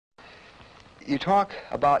You talk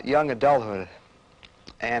about young adulthood,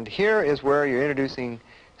 and here is where you're introducing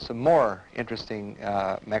some more interesting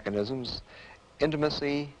mechanisms: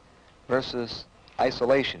 intimacy versus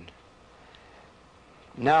isolation.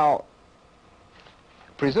 Now,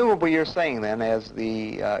 presumably you're saying then, as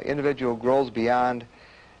the individual grows beyond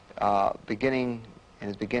in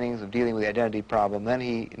his beginnings of dealing with the identity problem, then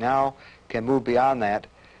he now can move beyond that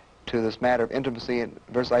to this matter of intimacy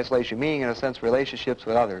versus isolation, meaning in a sense relationships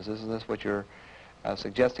with others. Isn't this what you're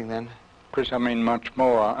suggesting then? Of course, I mean much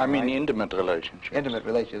more. I mean intimate relationships. Intimate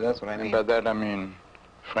relationships, that's what I mean. And by that I mean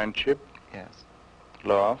friendship, yes,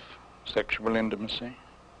 love, sexual intimacy,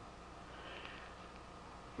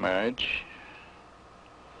 marriage,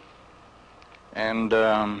 and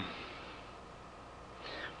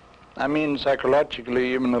I mean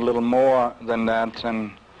psychologically even a little more than that,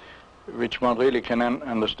 and which one really can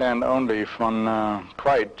understand only if one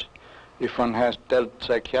has dealt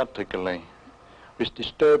psychiatrically with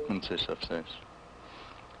disturbances of this.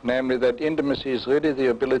 Namely, that intimacy is really the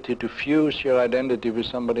ability to fuse your identity with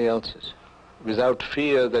somebody else's without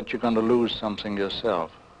fear that you're going to lose something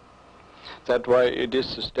yourself. That's why it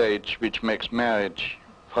is the stage which makes marriage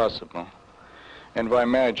possible, and why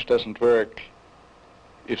marriage doesn't work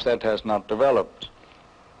if that has not developed.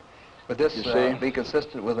 Would this be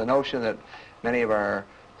consistent with the notion that many of our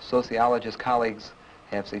sociologist colleagues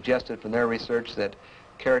have suggested from their research that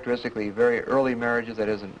characteristically very early marriages, that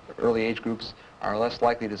is in early age groups, are less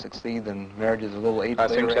likely to succeed than marriages of little age? I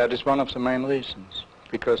think that is one of the main reasons,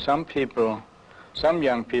 because some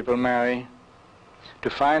young people marry to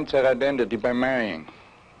find their identity by marrying,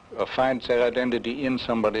 or find their identity in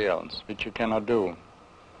somebody else, which you cannot do.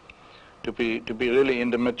 To be really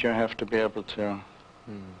intimate, you have to be able to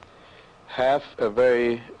have a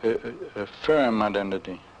very firm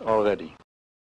identity already.